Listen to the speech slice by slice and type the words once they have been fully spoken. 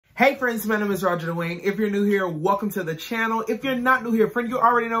Hey friends, my name is Roger Dewayne. If you're new here, welcome to the channel. If you're not new here, friend, you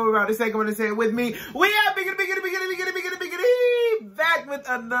already know about this. I'm going to say it with me. We are back with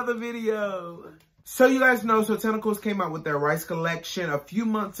another video. So you guys know Soultanicals came out with their rice collection a few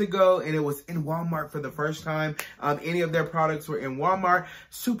months ago, and it was in Walmart for the first time. Any of their products were in Walmart.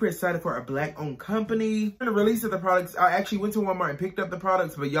 Super excited for a black-owned company. For the release of the products, I actually went to Walmart and picked up the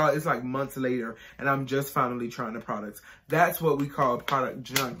products, but y'all, it's like months later, and I'm just finally trying the products. That's what we call a product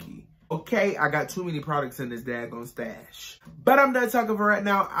junkie. Okay, I got too many products in this daggone stash. But I'm done talking for right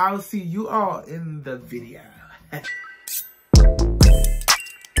now. I'll see you all in the video.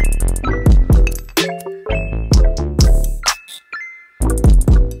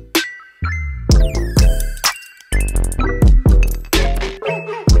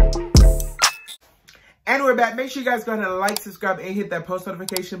 And we're back. Make sure you guys go ahead and like, subscribe, and hit that post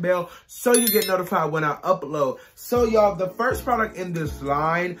notification bell so you get notified when I upload. So y'all, the first product in this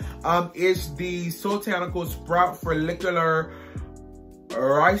line is the Soultanicals Sprout Follicular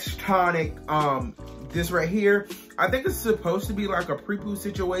Rice Tonic. This right here, I think it's supposed to be like a pre-poo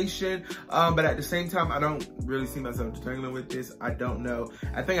situation, but at the same time, I don't really see myself detangling with this. I don't know.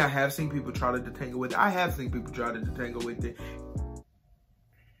 I think I have seen people try to detangle with it. I have seen people try to detangle with it.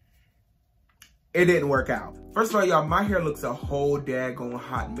 It didn't work out. First of all, y'all, my hair looks a whole daggone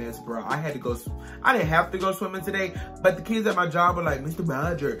hot mess, bro. I didn't have to go swimming today, but the kids at my job were like, Mr.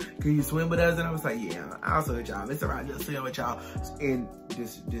 Roger, can you swim with us? And I was like, yeah, I'll swim with y'all. Mr. Roger, I'll swim with y'all. And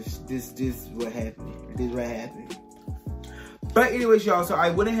this what happened. This what happened. But anyways, y'all, so I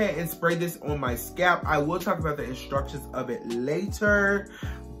went ahead and sprayed this on my scalp. I will talk about the instructions of it later,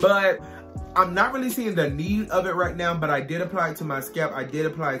 but I'm not really seeing the need of it right now, but I did apply it to my scalp. I did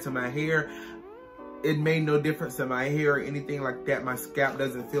apply it to my hair. It made no difference in my hair or anything like that. My scalp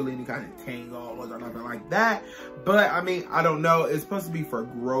doesn't feel any kind of tangle or nothing like that. But I mean, I don't know. It's supposed to be for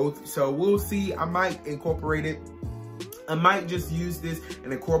growth. So we'll see. I might incorporate it. I might just use this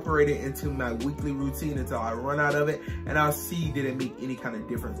and incorporate it into my weekly routine until I run out of it. And I'll see, did it make any kind of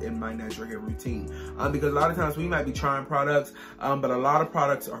difference in my natural hair routine? Because a lot of times we might be trying products, but a lot of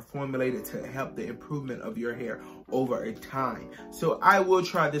products are formulated to help the improvement of your hair over a time. So I will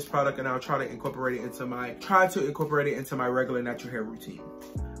try this product and I'll try to incorporate it into my regular natural hair routine.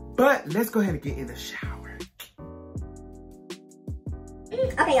 But let's go ahead and get in the shower.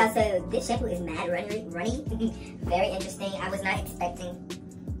 Okay, y'all, so this shampoo is mad runny. Very interesting. I was not expecting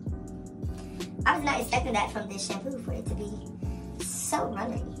that from this shampoo, for it to be so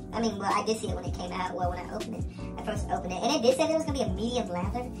runny. I mean, well, I did see it when it came out, well, when I first opened it. And it did say there was going to be a medium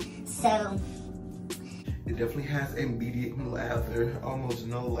lather, so. It definitely has a medium lather, almost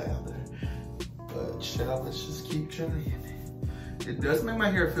no lather. But child, let's just keep trying. It does make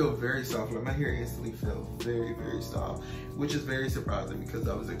my hair feel very soft. Like my hair instantly felt very, very soft, which is very surprising because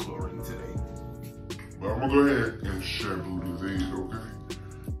I was in chlorine today. But I'm gonna go ahead and shampoo this head, okay?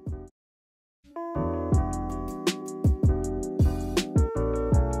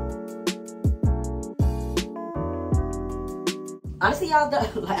 Honestly, y'all,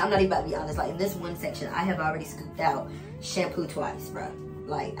 like, I'm not even about to be honest. Like, in this one section, I have already scooped out shampoo twice, bro.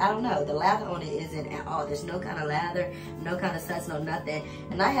 Like, I don't know. The lather on it isn't at all. There's no kind of lather, no kind of suds, no nothing.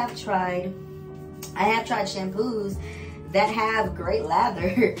 And I have tried shampoos that have great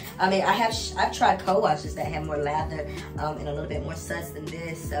lather. I mean, I've tried co-washes that have more lather and a little bit more suds than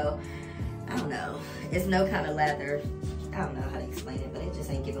this. So, I don't know. It's no kind of lather. I don't know how to explain it, but it just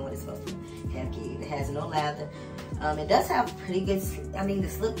ain't giving what it's supposed to have give. It has no lather. It does have pretty good, I mean, the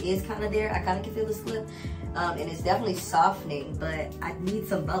slip is kind of there. I kind of can feel the slip. And it's definitely softening, but I need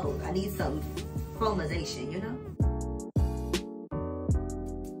some bubbles. I need some foamization, you know?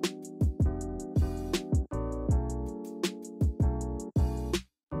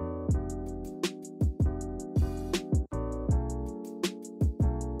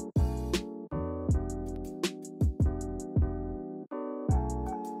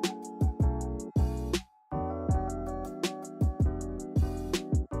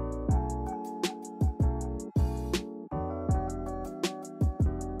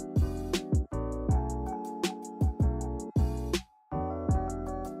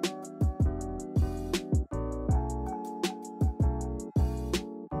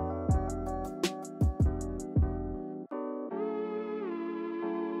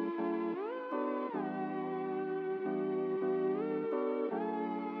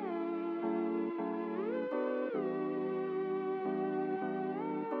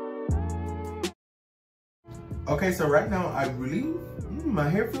 Okay, so right now my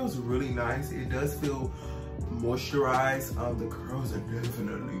hair feels really nice. It does feel moisturized. The curls are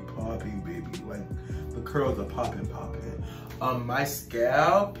definitely popping, baby. Like The curls are popping. My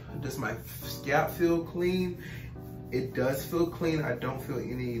scalp, does my scalp feel clean? It does feel clean. I don't feel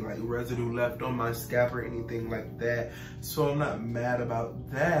any like residue left on my scalp or anything like that. So I'm not mad about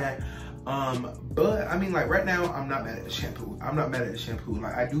that. But I mean, like right now, I'm not mad at the shampoo.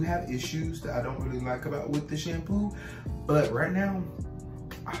 Like I do have issues that I don't really like with the shampoo, but right now,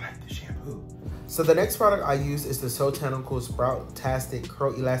 I like the shampoo. So the next product I use is the Soultanicals Sprout-tastic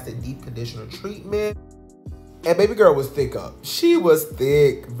Curl Elastic Deep Conditioner Treatment. And baby girl was thick up. She was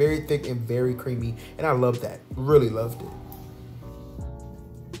thick, very thick and very creamy. And I love that, really loved it.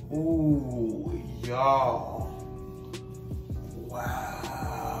 Ooh, y'all.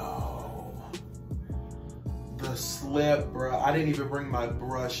 Wow. The slip, bro. I didn't even bring my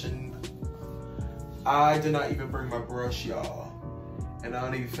brush and I did not even bring my brush, y'all. And I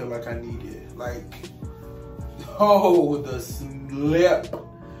don't even feel like I need it. Like, oh, the slip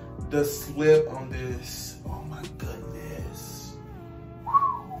on this. Oh my goodness.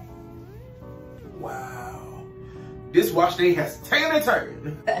 Wow. This wash day has taken a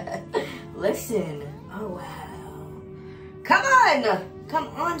turn. Listen. Oh, wow. Come on. Come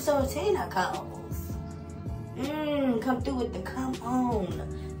on, Soultanicals. Come through with the come on.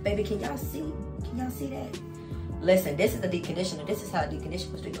 Baby, can y'all see? Can y'all see that? Listen, this is the deep conditioner. This is how deep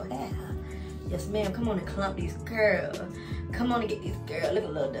conditioner was through your hair. Yes, ma'am. Come on and clump these curls. Come on and get these girls. Look a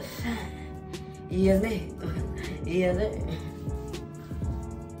little defined. Yes, ma'am. Yes, ma'am.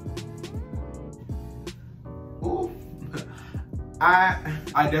 Ooh. I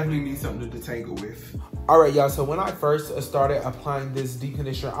definitely need something to detangle with. All right, y'all. So when I first started applying this deep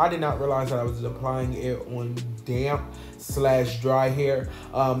conditioner, I did not realize that I was applying it on damp/dry hair.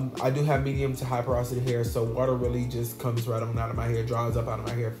 I do have medium to high porosity hair, so water really just comes right on out of my hair, dries up out of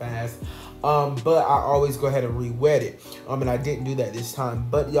my hair fast. But I always go ahead and re-wet it. And I didn't do that this time.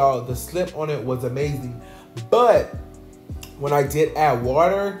 But y'all, the slip on it was amazing. But when I did add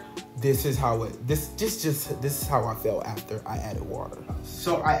water, this is how this is how I felt after I added water.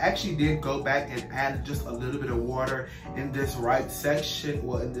 So I actually did go back and add just a little bit of water in this right section,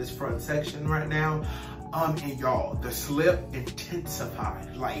 well, in this front section right now. And y'all, the slip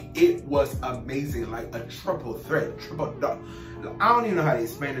intensified. Like, it was amazing, like a triple threat, triple dot. I don't even know how to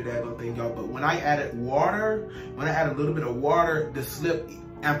explain the daggone thing, y'all, but when I added water, when I added a little bit of water, the slip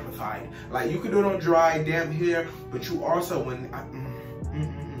amplified. Like, you can do it on dry, damp hair, but you also, when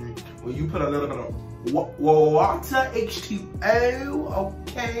you put a little bit of water, H2O,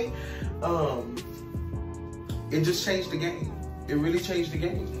 okay, it just changed the game. It really changed the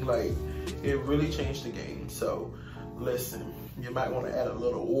game. Like, it really changed the game. So, listen, you might want to add a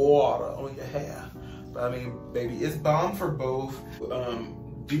little water on your hair. But I mean, baby, it's bomb for both.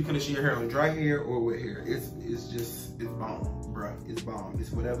 Deep condition your hair on dry hair or wet hair. It's bomb, bruh. It's bomb.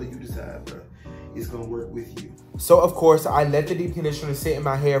 It's whatever you decide, bruh. It's gonna work with you. So of course, I let the deep conditioner sit in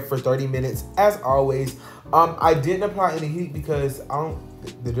my hair for 30 minutes, as always. I didn't apply any heat because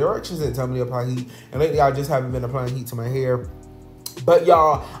the directions didn't tell me to apply heat, and lately I just haven't been applying heat to my hair. But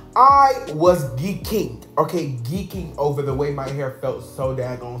y'all, I was geeking, okay, geeking over the way my hair felt so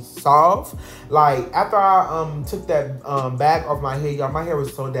daggone soft. Like, after I took that bag off my hair, y'all, my hair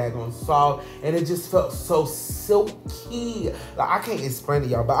was so daggone soft, and it just felt so silky. Like, I can't explain it,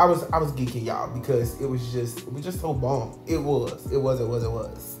 y'all, but I was geeking, y'all, because it was just so bomb. It was.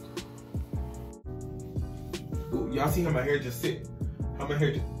 Y'all see how my hair just sit? How my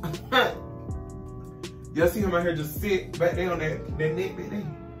hair just y'all see how my hair just sit back there on that neck back there?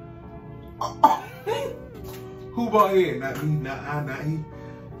 Who bought hair? Not me, not he.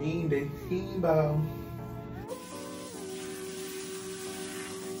 He ain't bald.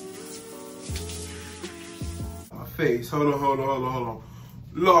 My face, hold on.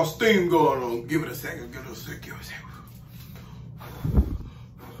 Lost thing going on. Give it a second, give it a second.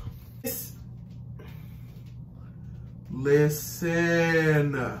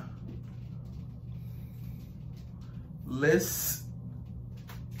 Listen.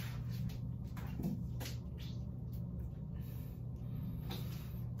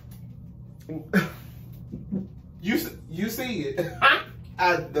 You see it.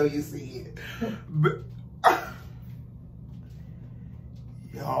 I know you see it. But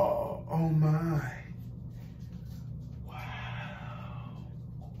y'all, oh my. Wow.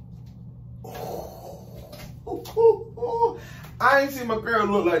 Oh. I ain't seen my girl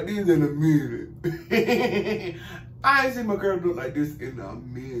look like this in a minute. I ain't seen my girl look like this in a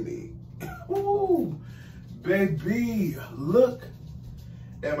minute. Ooh, baby, look.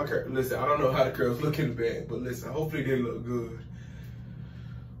 Damn, my curl. Listen, I don't know how the curls look in the bag, but listen, hopefully they look good.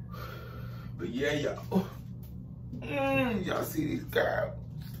 But yeah, y'all. Y'all see these curls?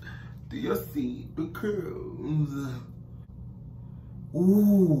 Do you see the curls?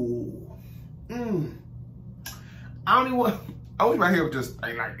 Ooh. I wish my hair would just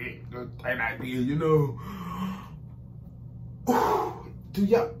stay like this. Just stay like this, you know. Ooh. Do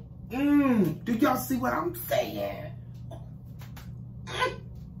y'all see what I'm saying?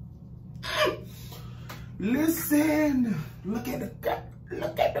 Listen. Look at the curls.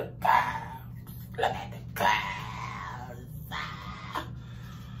 Look at the curls. Look at the curls.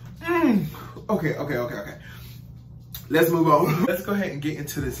 Okay. Let's move on. Let's go ahead and get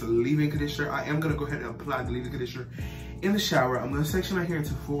into this leave-in conditioner. I am gonna go ahead and apply the leave-in conditioner in the shower. I'm gonna section my hair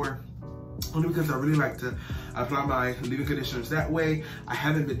into 4, only because I really like to apply my leave-in conditioners that way. I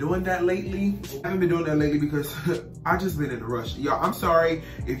haven't been doing that lately. Because I just been in a rush. Y'all, I'm sorry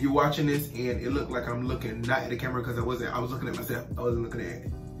if you're watching this and it looked like I'm looking not at the camera, because I was looking at myself. I wasn't looking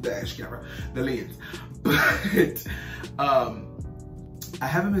at the ash camera, the lens. But I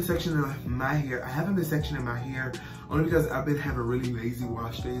haven't been sectioning my hair. Only because I've been having really lazy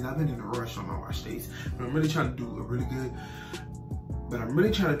wash days. I've been in a rush on my wash days. But I'm really trying to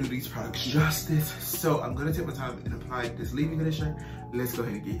do these products justice. So I'm gonna take my time and apply this leave-in conditioner. Let's go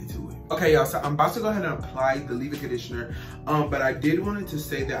ahead and get into it. Okay, y'all, so I'm about to go ahead and apply the leave-in conditioner. But I did want to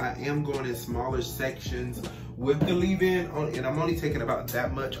say that I am going in smaller sections with the leave-in, and I'm only taking about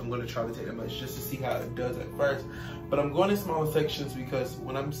that much. I'm gonna try to take that much just to see how it does at first. But I'm going in smaller sections because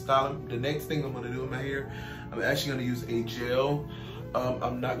when I'm styling, the next thing I'm gonna do in my hair, I'm actually gonna use a gel.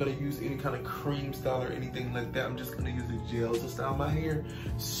 I'm not gonna use any kind of cream style or anything like that. I'm just gonna use a gel to style my hair.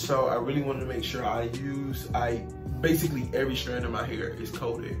 So I really wanted to make sure basically every strand of my hair is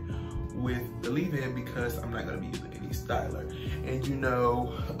coated with the leave-in, because I'm not gonna be using any styler. And you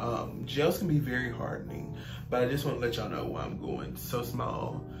know, gels can be very hardening, but I just want to let y'all know why I'm going so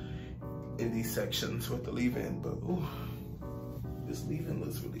small in these sections with the leave-in. But ooh, this leave-in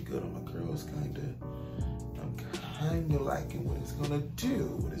looks really good on my curls, I'm kinda liking what it's gonna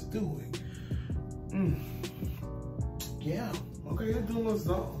do, what it's doing. Yeah, okay, it's doing a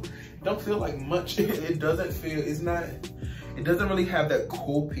zone. Don't feel like much. It doesn't really have that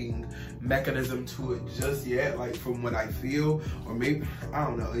coping mechanism to it just yet, like from what I feel, or maybe, I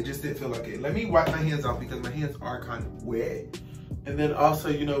don't know, it just didn't feel like it. Let me wipe my hands off because my hands are kind of wet. And then also,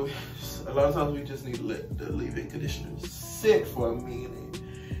 you know, a lot of times we just need to let the leave-in conditioner sit for a minute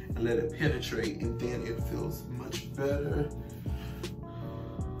and let it penetrate, and then it feels much better.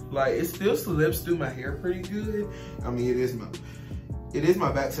 Like, it still slips through my hair pretty good. I mean, it is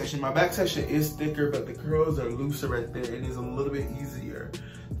my back section. My back section is thicker, but the curls are looser right there. It is a little bit easier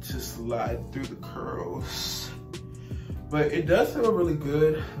to slide through the curls. But it does feel really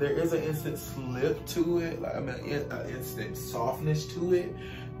good. There is an instant slip to it, like, I mean, an instant softness to it,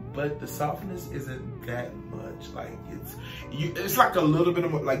 but the softness isn't that much. Like, it's like a little bit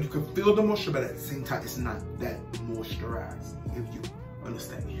of, like, you can feel the moisture, but at the same time, it's not that moisturized, if you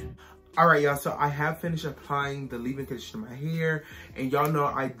understand. All right, y'all, so I have finished applying the leave-in conditioner to my hair, and y'all know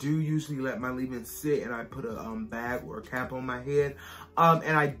I do usually let my leave-in sit, and I put a bag or a cap on my head.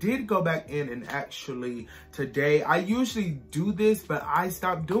 And I did go back in, and actually today, I usually do this, but I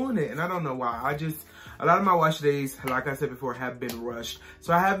stopped doing it, and I don't know why. A lot of my wash days, like I said before, have been rushed,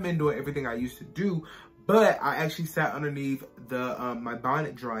 so I haven't been doing everything I used to do. But I actually sat underneath the my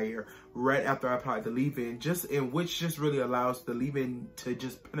bonnet dryer right after I applied the leave-in, which just really allows the leave-in to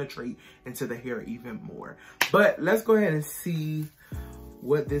just penetrate into the hair even more. But let's go ahead and see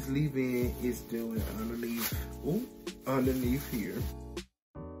what this leave-in is doing underneath here.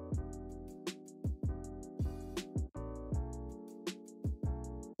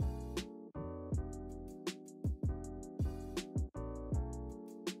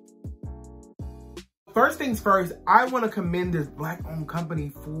 First things first, I want to commend this Black-owned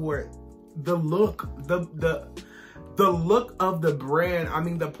company for the look, the look of the brand. I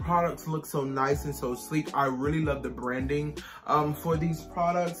mean, the products look so nice and so sleek. I really love the branding for these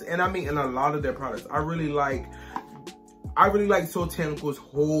products, and I mean, in a lot of their products, I really like Soultanicals'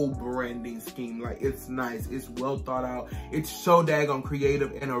 whole branding scheme. Like, it's nice, it's well thought out, it's so daggone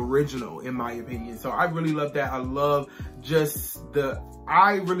creative and original, in my opinion. So I really love that.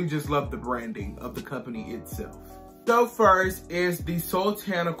 I really just love the branding of the company itself. So first is the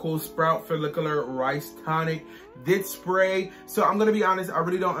Soultanicals Sprout Follicular Rice Tonic Dit Spray. So I'm gonna be honest, I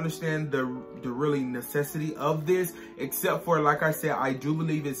really don't understand the really necessity of this, except for, like I said, I do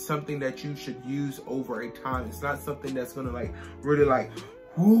believe it's something that you should use over a time. It's not something that's gonna like really like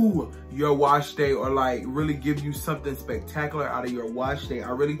whoo your wash day, or like really give you something spectacular out of your wash day. I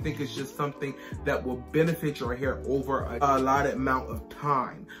really think it's just something that will benefit your hair over a allotted amount of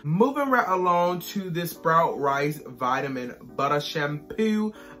time. Moving right along to this Sprout Rice Vitamin Butter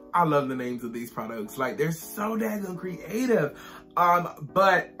Shampoo. I love the names of these products. Like, they're so daggone creative.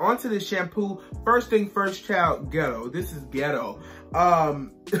 But onto the shampoo. First thing first, child, GHETTO. This is GHETTO.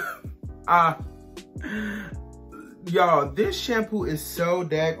 Y'all, this shampoo is so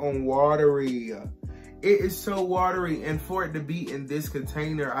daggone watery. It is so watery, and for it to be in this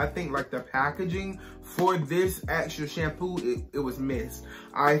container, I think like the packaging for this actual shampoo, it was missed.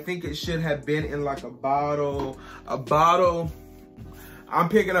 I think it should have been in like a bottle. I'm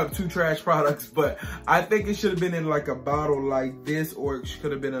picking up 2 trash products, but I think it should have been in like a bottle like this, or it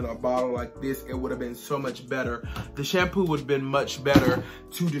could have been in a bottle like this. It would have been so much better. The shampoo would have been much better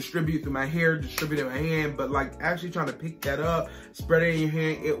to distribute through my hair, distribute in my hand, but like actually trying to pick that up, spread it in your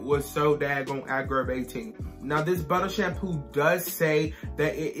hand, it was so daggone aggravating. Now this butter shampoo does say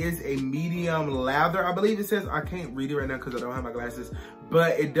that it is a medium lather. I believe it says, I can't read it right now because I don't have my glasses,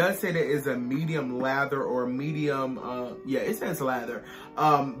 but it does say that it's a medium lather or medium, yeah, it says lather.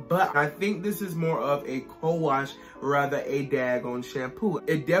 But I think this is more of a co-wash rather a daggone shampoo.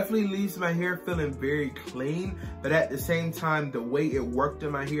 It definitely leaves my hair feeling very clean, but at the same time, the way it worked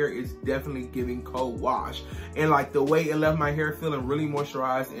in my hair is definitely giving co-wash. And like the way it left my hair feeling really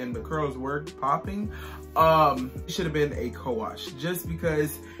moisturized and the curls were popping, it should have been a co-wash just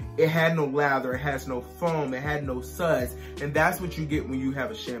because it had no lather, it has no foam, it had no suds, and that's what you get when you have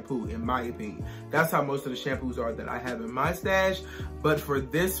a shampoo, in my opinion. That's how most of the shampoos are that I have in my stash, but for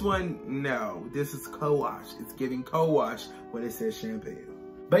this one, no, this is co-wash. It's giving co-wash when it says shampoo.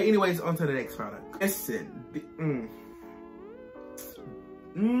 But anyways, on to the next product. Listen,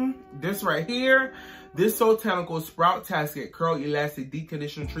 this right here, this Soultanicals Sprout Tasket Curl Elastic Deep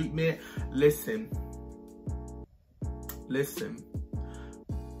Conditioner Treatment. Listen.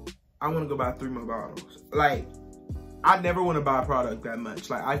 I want to go buy 3 more bottles. Like, I never want to buy a product that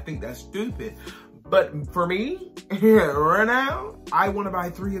much. Like, I think that's stupid. But for me, right now, I want to buy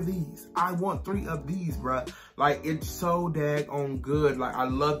 3 of these. I want 3 of these, bruh. Like, it's so daggone good. Like, I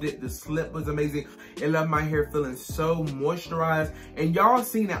loved it. The slip was amazing. It left my hair feeling so moisturized. And y'all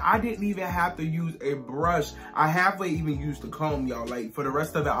seen it. I didn't even have to use a brush. I halfway even used the comb, y'all. Like, for the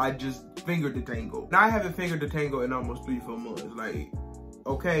rest of it, I just fingered the tangle. Now, I haven't fingered the tangle in almost 3-4 months. Like,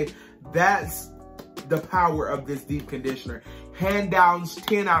 okay, that's the power of this deep conditioner. Hand downs,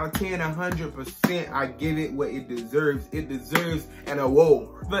 10 out of 10, 100%. I give it what it deserves. It deserves an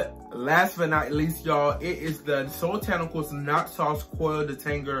award. But last but not least, y'all, it is the Soultanicals Knot Sauce Coil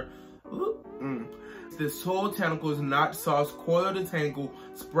Detanger. The Soultanicals Knot Sauce Coil Detangle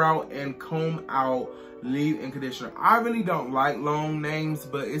Sprout and Comb Out Leave-In Conditioner. I really don't like long names,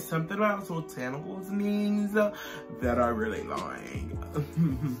 but it's something about Soultanicals names that I really like.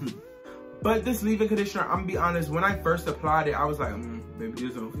 But this leave-in conditioner, I'm gonna be honest, when I first applied it, I was like, maybe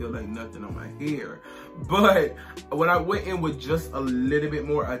this don't feel like nothing on my hair. But when I went in with just a little bit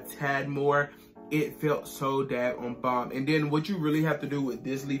more, a tad more, it felt so daggone bomb. And then what you really have to do with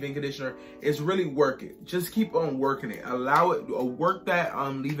this leave-in conditioner is really work it. Just keep on working it. Allow it, work that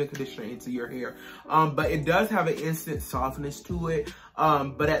leave-in conditioner into your hair. But it does have an instant softness to it.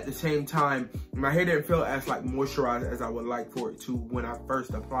 But at the same time, my hair didn't feel as like moisturized as I would like for it to when I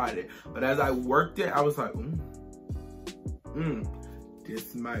first applied it. But as I worked it, I was like,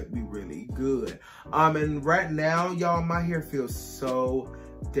 this might be really good. And right now, y'all, my hair feels so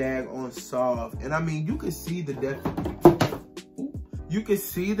daggone soft. And I mean, you can see the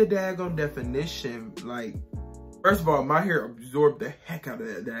daggone definition. Like, first of all, my hair absorbed the heck out of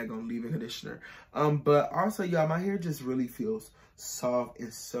that daggone leave-in conditioner. But also, y'all, my hair just really feels soft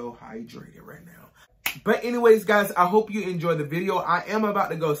and so hydrated right now. But anyways, guys, I hope you enjoyed the video. I am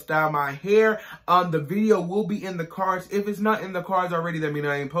about to go style my hair. The video will be in the cards. If it's not in the cards already, that means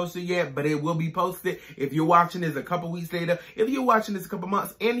I ain't posted yet, but it will be posted. If you're watching this a couple weeks later, if you're watching this a couple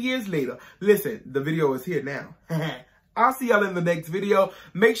months and years later, listen, the video is here now. I'll see y'all in the next video.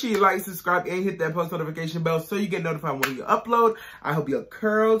 Make sure you like, subscribe, and hit that post notification bell so you get notified when you upload. I hope your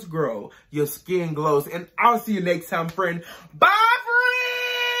curls grow, your skin glows, and I'll see you next time, friend. Bye, friend.